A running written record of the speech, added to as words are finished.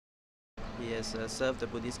He has served the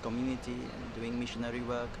Buddhist community and doing missionary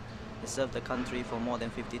work. He served the country for more than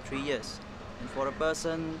 53 years. And for a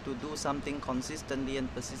person to do something consistently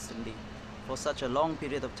and persistently for such a long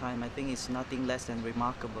period of time, I think is nothing less than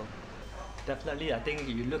remarkable. Definitely, I think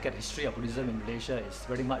you look at the history of Buddhism in Malaysia, it's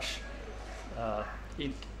very much,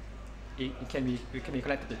 it can be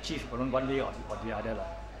connected to chief one way or the other.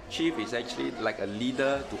 Chief is actually like a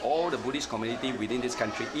leader to all the Buddhist community within this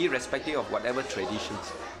country, irrespective of whatever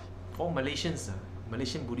traditions. For Malaysians,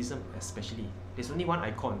 Malaysian Buddhism especially, there's only one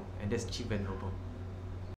icon, and that's Chief Venerable.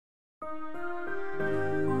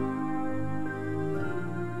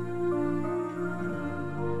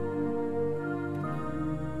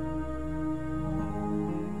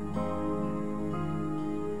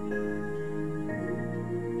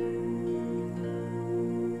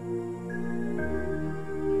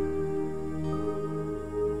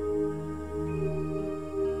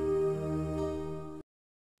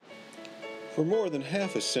 For more than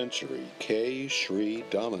half a century, K Sri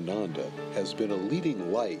Dhammananda has been a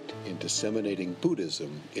leading light in disseminating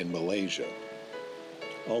Buddhism in Malaysia.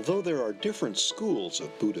 Although there are different schools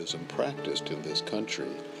of Buddhism practiced in this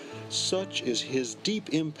country, such is his deep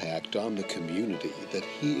impact on the community that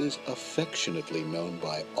he is affectionately known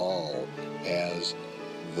by all as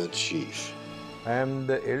the Chief. I am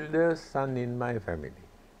the eldest son in my family.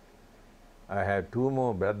 I have 2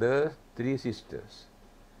 more brothers, 3 sisters.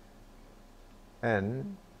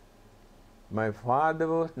 And my father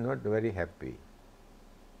was not very happy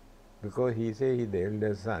because he said he's the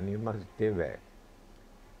eldest son, you must stay back.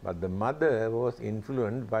 But the mother was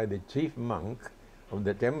influenced by the chief monk of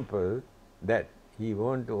the temple that he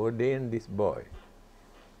wanted to ordain this boy.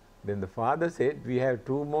 Then the father said, we have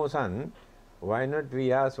 2 more sons, why not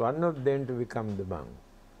we ask one of them to become the monk?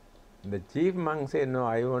 The chief monk said, no,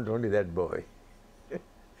 I want only that boy.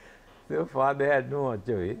 So father had no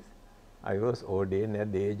choice. I was ordained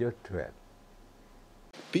at the age of 12.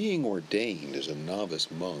 Being ordained as a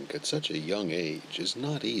novice monk at such a young age is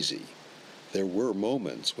not easy. There were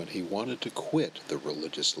moments when he wanted to quit the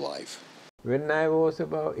religious life. When I was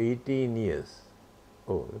about 18 years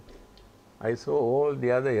old, I saw all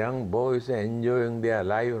the other young boys enjoying their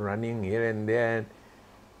life, running here and there. And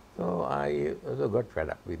so I also got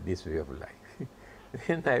fed up with this way of life.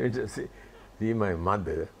 Then I went to see my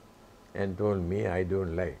mother and told me I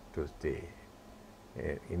don't like to stay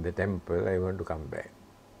in the temple, I want to come back.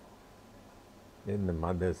 Then the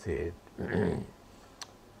mother said, you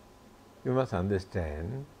must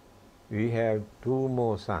understand, we have 2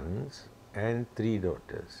 more sons and 3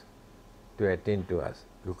 daughters to attend to us,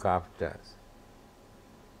 look after us.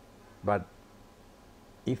 But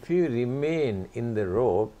if you remain in the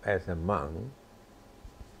robe as a monk,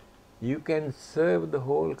 you can serve the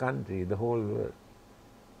whole country, the whole world.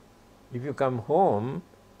 If you come home,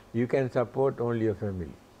 you can support only your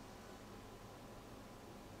family.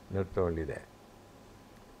 Not only that.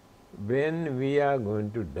 When we are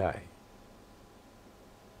going to die,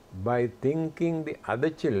 by thinking the other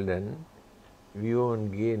children, we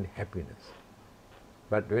won't gain happiness.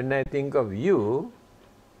 But when I think of you,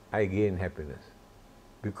 I gain happiness.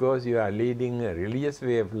 Because you are leading a religious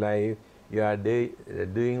way of life, you are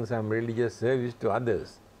doing some religious service to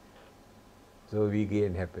others. So we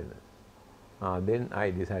gain happiness. Then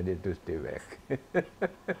I decided to stay back.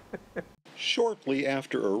 Shortly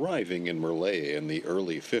after arriving in Malaya in the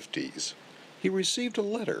early 50s, he received a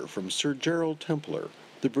letter from Sir Gerald Templar,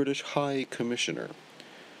 the British High Commissioner.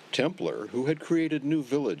 Templar, who had created new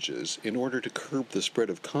villages in order to curb the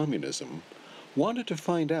spread of communism, wanted to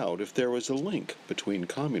find out if there was a link between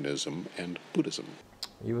communism and Buddhism.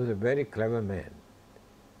 He was a very clever man.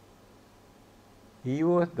 He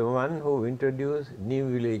was the one who introduced new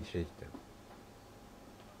village system.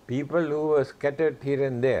 People who were scattered here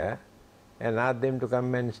and there and asked them to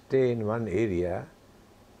come and stay in one area,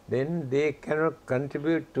 then they cannot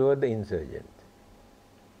contribute toward the insurgent.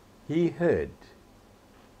 He heard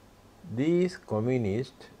these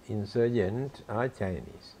communist insurgents are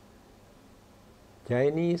Chinese.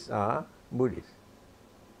 Chinese are Buddhists.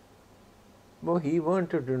 But he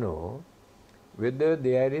wanted to know whether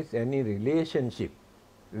there is any relationship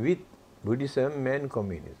with Buddhism and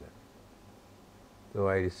communism. So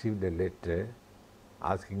I received a letter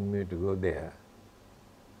asking me to go there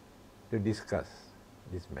to discuss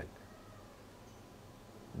this matter.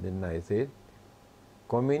 Then I said,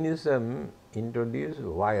 communism introduced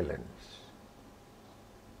violence.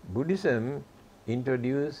 Buddhism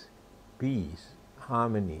introduced peace,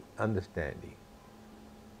 harmony, understanding.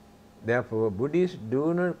 Therefore, Buddhists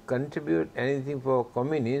do not contribute anything for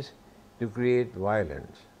communists to create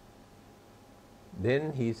violence.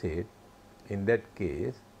 Then he said, in that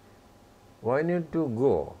case, why not to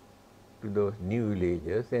go to those new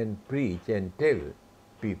villages and preach and tell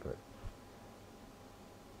people?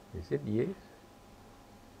 He said, yes.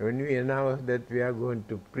 When we announced that we are going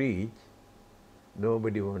to preach,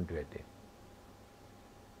 nobody wanted to attend.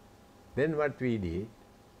 Then what we did,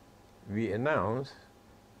 we announced,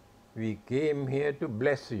 we came here to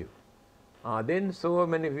bless you. Then so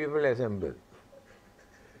many people assembled.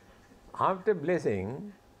 After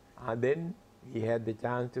blessing, then we had the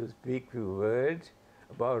chance to speak few words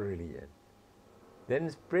about religion. Then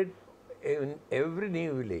spread in every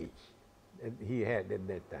new village that he had at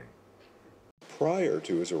that time. Prior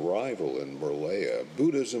to his arrival in Malaya,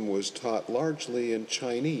 Buddhism was taught largely in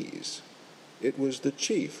Chinese. It was the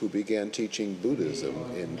chief who began teaching Buddhism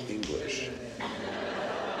in English.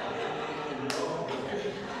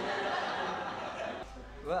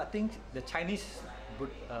 Well, I think the Chinese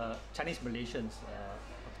Malaysians,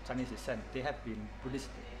 Chinese descent, they have been Buddhist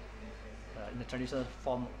in the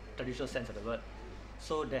traditional sense of the word.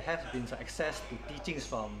 So there has been some access to teachings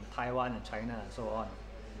from Taiwan and China and so on.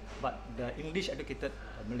 But the English-educated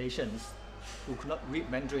Malaysians who could not read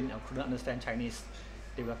Mandarin or could not understand Chinese,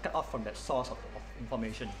 they were cut off from that source of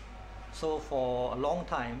information. So for a long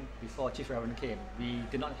time before Chief Reverend came, we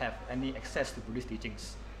did not have any access to Buddhist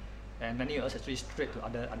teachings. And many of us actually strayed to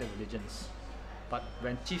other religions. But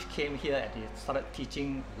when Chief came here and he started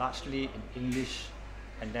teaching largely in English,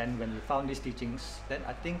 and then when we found these teachings, then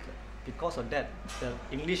I think because of that, the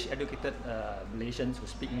English-educated Malaysians who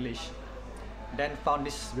speak English then found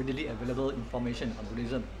this readily available information on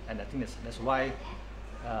Buddhism, and I think that's why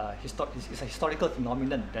it's a historical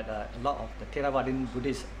phenomenon that a lot of the Theravada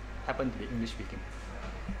Buddhists happen to be English-speaking.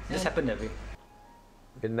 It just happened that way.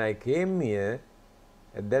 When I came here,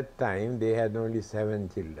 at that time they had only 7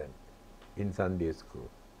 children in Sunday school.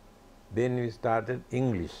 Then we started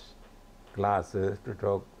English classes to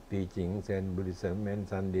talk teachings and Buddhism and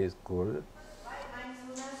Sunday school. Right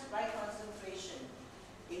mindfulness, right concentration.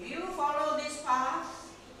 If you follow this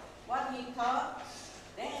path, what he taught,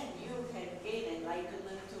 then you can gain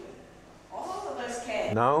enlightenment too. All of us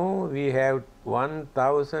can. Now we have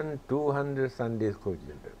 1,200 Sunday school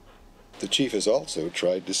children. The chief has also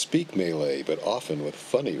tried to speak Malay, but often with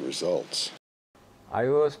funny results. I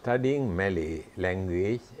was studying Malay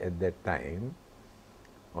language at that time,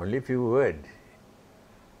 only few words.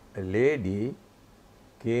 A lady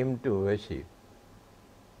came to worship.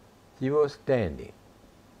 She was standing.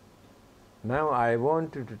 Now I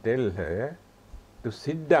wanted to tell her to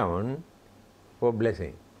sit down for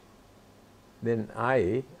blessing. Then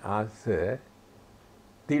I asked her,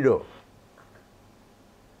 Tido.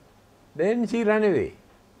 Then she ran away.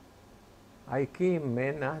 I came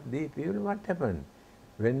and asked these people, what happened?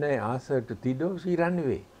 When I asked her to Tido, she ran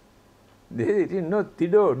away. They said, no,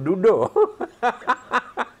 Tido, Dudo.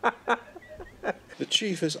 The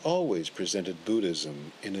chief has always presented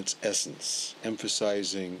Buddhism in its essence,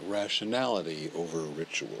 emphasizing rationality over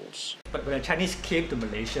rituals. But when the Chinese came to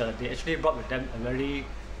Malaysia, they actually brought with them a very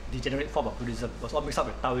degenerate form of Buddhism. It was all mixed up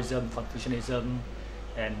with Taoism, Confucianism,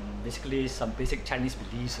 and basically some basic Chinese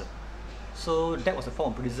beliefs. So that was a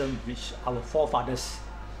form of Buddhism which our forefathers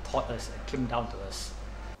taught us and came down to us.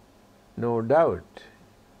 No doubt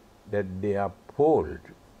that they uphold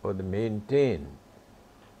or they maintain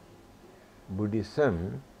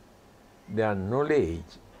Buddhism, their knowledge,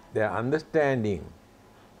 their understanding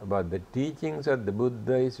about the teachings of the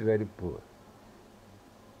Buddha is very poor.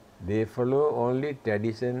 They follow only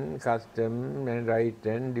tradition, custom and rite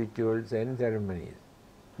and rituals and ceremonies.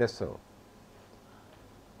 That's all.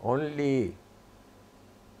 Only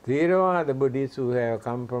Theravada Buddhists who have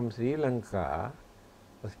come from Sri Lanka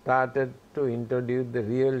started to introduce the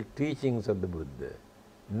real teachings of the Buddha,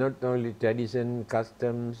 not only tradition,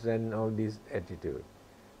 customs and all these attitudes.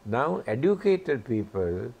 Now educated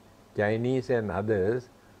people, Chinese and others,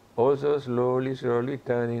 also slowly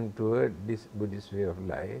turning toward this Buddhist way of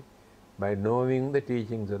life by knowing the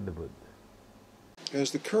teachings of the Buddha.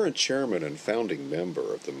 As the current chairman and founding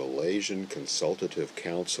member of the Malaysian Consultative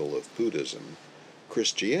Council of Buddhism,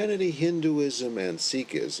 Christianity, Hinduism, and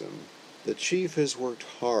Sikhism, the chief has worked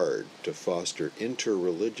hard to foster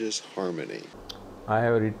interreligious harmony. I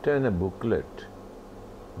have written a booklet,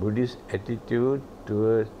 Buddhist Attitude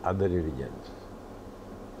Towards Other Religions.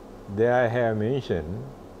 There I have mentioned,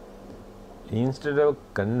 instead of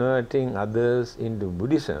converting others into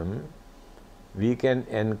Buddhism, we can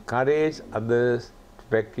encourage others to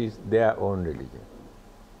practice their own religion.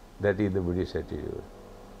 That is the Buddhist attitude.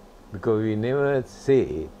 Because we never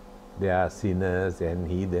say they are sinners and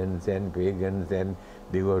heathens and pagans and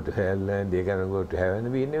they go to hell and they cannot go to heaven.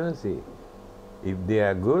 We never say. If they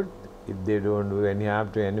are good, if they don't do any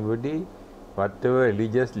harm to anybody, Whatever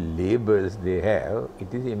religious labels they have,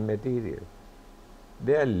 it is immaterial.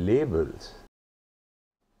 They are labels.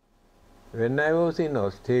 When I was in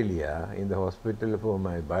Australia, in the hospital for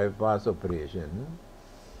my bypass operation,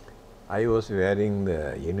 I was wearing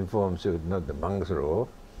the uniform suit, not the monk's robe.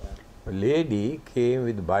 A lady came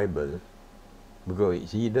with the Bible, because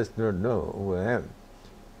she does not know who I am.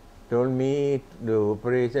 Told me the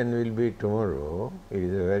operation will be tomorrow. It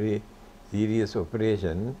is a very serious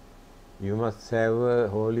operation. You must have a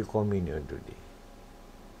Holy Communion today.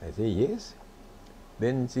 I say, yes.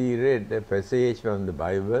 Then she read a passage from the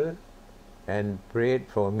Bible and prayed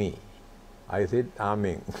for me. I said,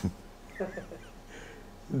 Amen.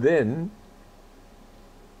 Then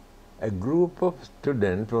a group of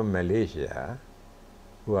students from Malaysia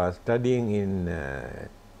who are studying in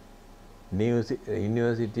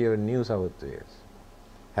University of New South Wales,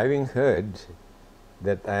 having heard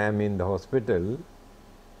that I am in the hospital,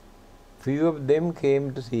 few of them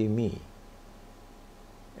came to see me.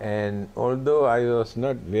 And although I was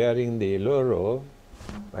not wearing the yellow robe,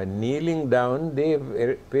 by kneeling down, they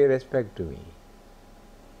pay respect to me.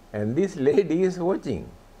 And this lady is watching.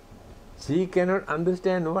 She cannot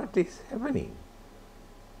understand what is happening.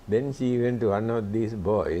 Then she went to one of these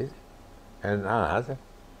boys and asked,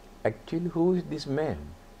 actually, who is this man?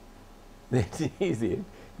 Then he said,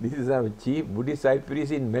 this is our chief Buddhist high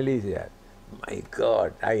priest in Malaysia. My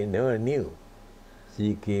God, I never knew.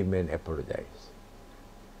 She came and apologized.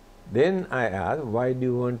 Then I asked, why do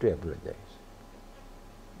you want to apologize?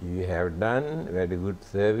 You have done very good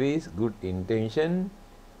service, good intention.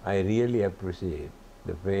 I really appreciate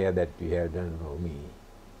the prayer that you have done for me.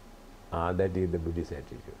 That is the Buddhist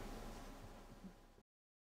attitude.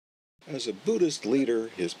 As a Buddhist leader,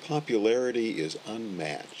 his popularity is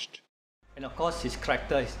unmatched. And of course, his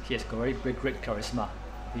character, he has very great charisma.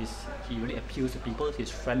 He really appeals to people. He's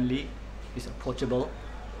friendly. He's approachable.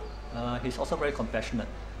 He's also very compassionate.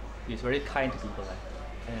 He's very kind to people.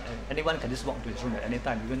 And anyone can just walk to his room at any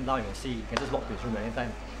time. Even now you can see, you can just walk to his room at any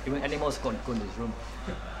time. Even animals go into his room.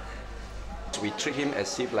 We treat him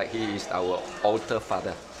as if like he is our altar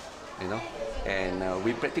father, you know. And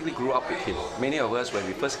we practically grew up with him. Many of us, when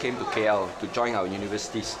we first came to KL to join our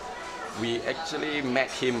universities, we actually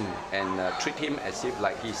met him and treat him as if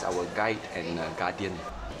like he's our guide and guardian.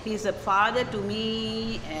 He's a father to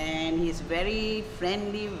me, and he's very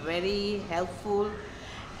friendly, very helpful,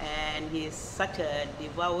 and he's such a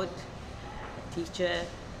devout teacher,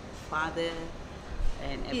 father,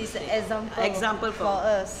 and everything. He's an example for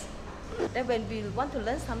us. That when we want to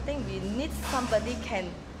learn something, we need somebody can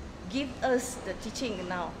give us the teaching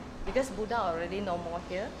now, because Buddha already no more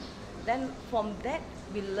here. Then from that,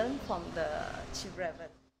 we learn from the Chief Reverend.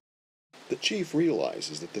 The chief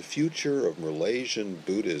realizes that the future of Malaysian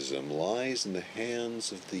Buddhism lies in the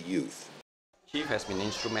hands of the youth. Chief has been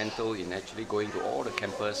instrumental in actually going to all the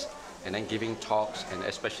campus and then giving talks and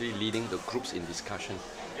especially leading the groups in discussion.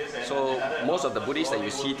 So most of the Buddhists that you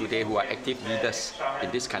see today who are active leaders in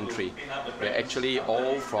this country, they're actually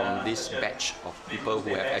all from this batch of people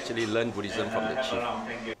who have actually learned Buddhism from the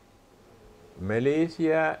Chief.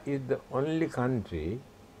 Malaysia is the only country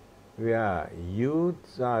where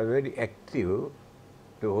youths are very active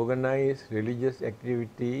to organize religious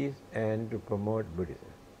activities and to promote Buddhism.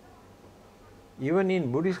 Even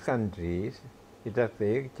in Buddhist countries, let us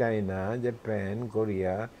take China, Japan,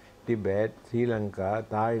 Korea, Tibet, Sri Lanka,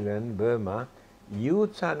 Thailand, Burma,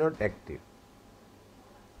 youths are not active.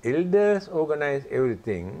 Elders organize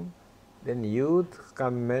everything, then youth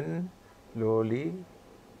come and slowly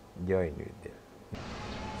join with them.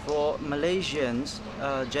 For Malaysians,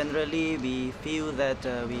 generally we feel that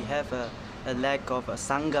we have a lack of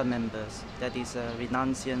Sangha members, that is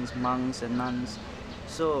renunciants, monks and nuns.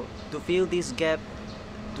 So to fill this gap,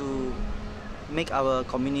 to make our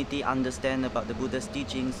community understand about the Buddha's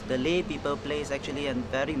teachings, the lay people plays actually a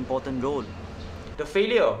very important role. The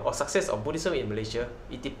failure or success of Buddhism in Malaysia,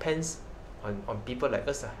 it depends on people like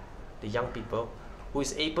us, the young people, who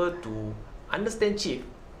is able to understand Chief,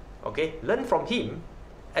 okay, learn from him,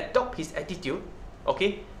 adopt his attitude,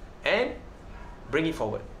 okay, and bring it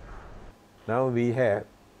forward. Now we have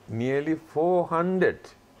nearly 400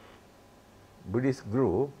 Buddhist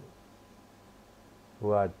groups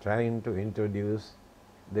who are trying to introduce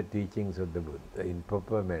the teachings of the Buddha in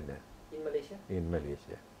proper manner. In Malaysia? In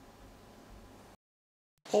Malaysia.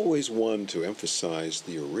 Always one to emphasize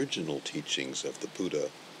the original teachings of the Buddha,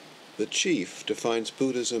 the chief defines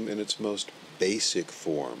Buddhism in its most basic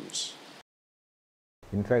forms.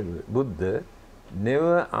 In fact, Buddha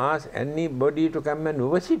never asked anybody to come and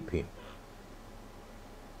worship him.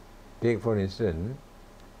 Take for instance,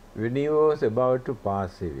 when he was about to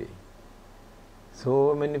pass away,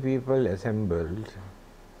 So many people assembled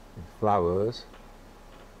with flowers.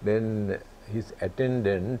 Then his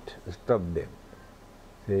attendant stopped them,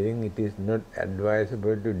 saying it is not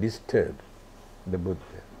advisable to disturb the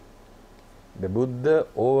Buddha. The Buddha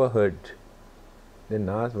overheard, then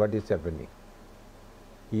asked what is happening.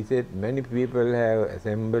 He said, many people have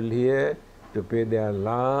assembled here to pay their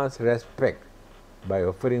last respect by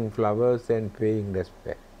offering flowers and paying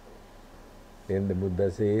respect. Then the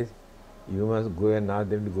Buddha says, you must go and ask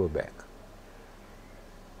them to go back.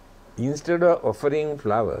 Instead of offering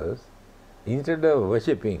flowers, instead of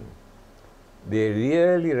worshipping, they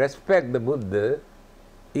really respect the Buddha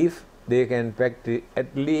if they can practice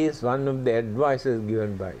at least one of the advices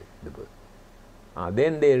given by the Buddha.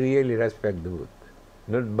 Then they really respect the Buddha,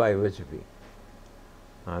 not by worshipping.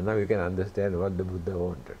 Now you can understand what the Buddha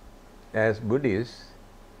wanted. As Buddhists,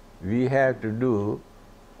 we have to do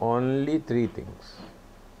only three things.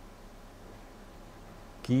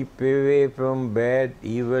 Keep away from bad,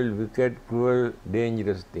 evil, wicked, cruel,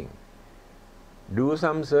 dangerous things. Do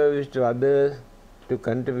some service to others to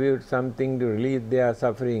contribute something to relieve their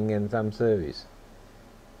suffering and some service.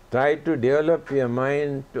 Try to develop your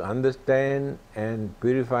mind to understand and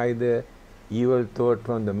purify the evil thought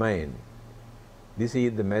from the mind. This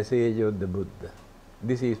is the message of the Buddha.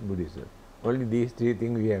 This is Buddhism. Only these three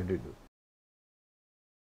things we have to do.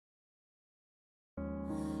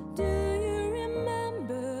 Do you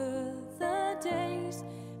remember the days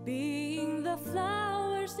being the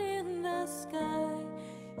flowers in the sky?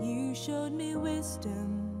 You showed me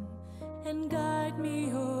wisdom and guide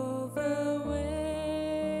me all the way.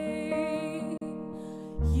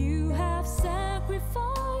 You have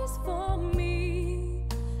sacrificed for me,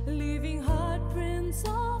 leaving heart prints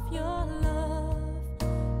of your love.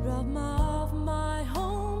 Brahma of my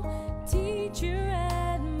home, teacher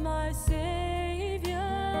and my savior.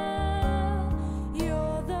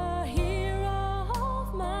 You're the hero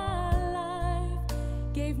of my life,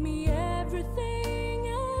 gave me everything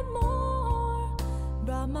and more.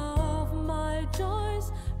 Brahma of my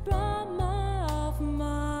joys, Brahma of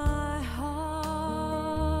my heart.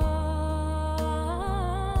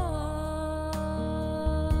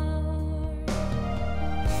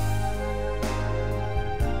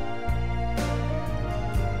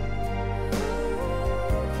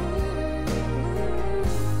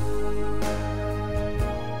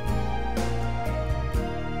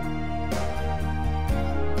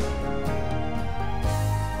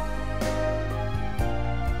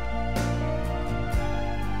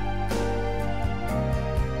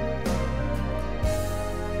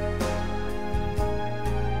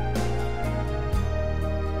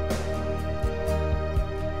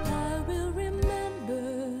 I will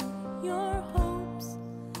remember your hopes.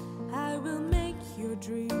 I will make your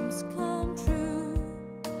dreams come true.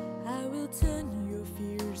 I will turn your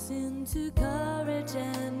fears into